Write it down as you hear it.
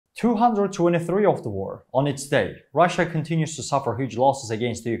223 of the war. On its day, Russia continues to suffer huge losses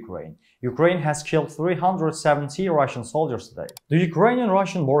against the Ukraine. Ukraine has killed 370 Russian soldiers today. The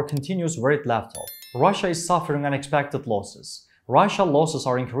Ukrainian-Russian war continues where it left off. Russia is suffering unexpected losses. Russian losses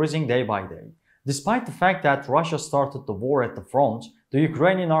are increasing day by day. Despite the fact that Russia started the war at the front, the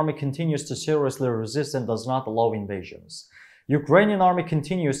Ukrainian army continues to seriously resist and does not allow invasions. Ukrainian army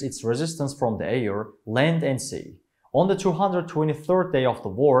continues its resistance from the air, land and sea. On the 223rd day of the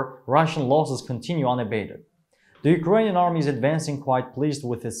war, Russian losses continue unabated. The Ukrainian army is advancing quite pleased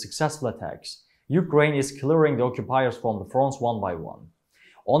with its successful attacks. Ukraine is clearing the occupiers from the fronts one by one.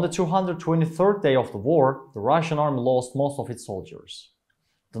 On the 223rd day of the war, the Russian army lost most of its soldiers.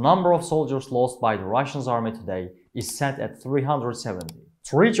 The number of soldiers lost by the Russian army today is set at 370.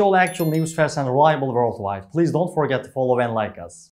 To reach all actual news, fast and reliable worldwide, please don't forget to follow and like us.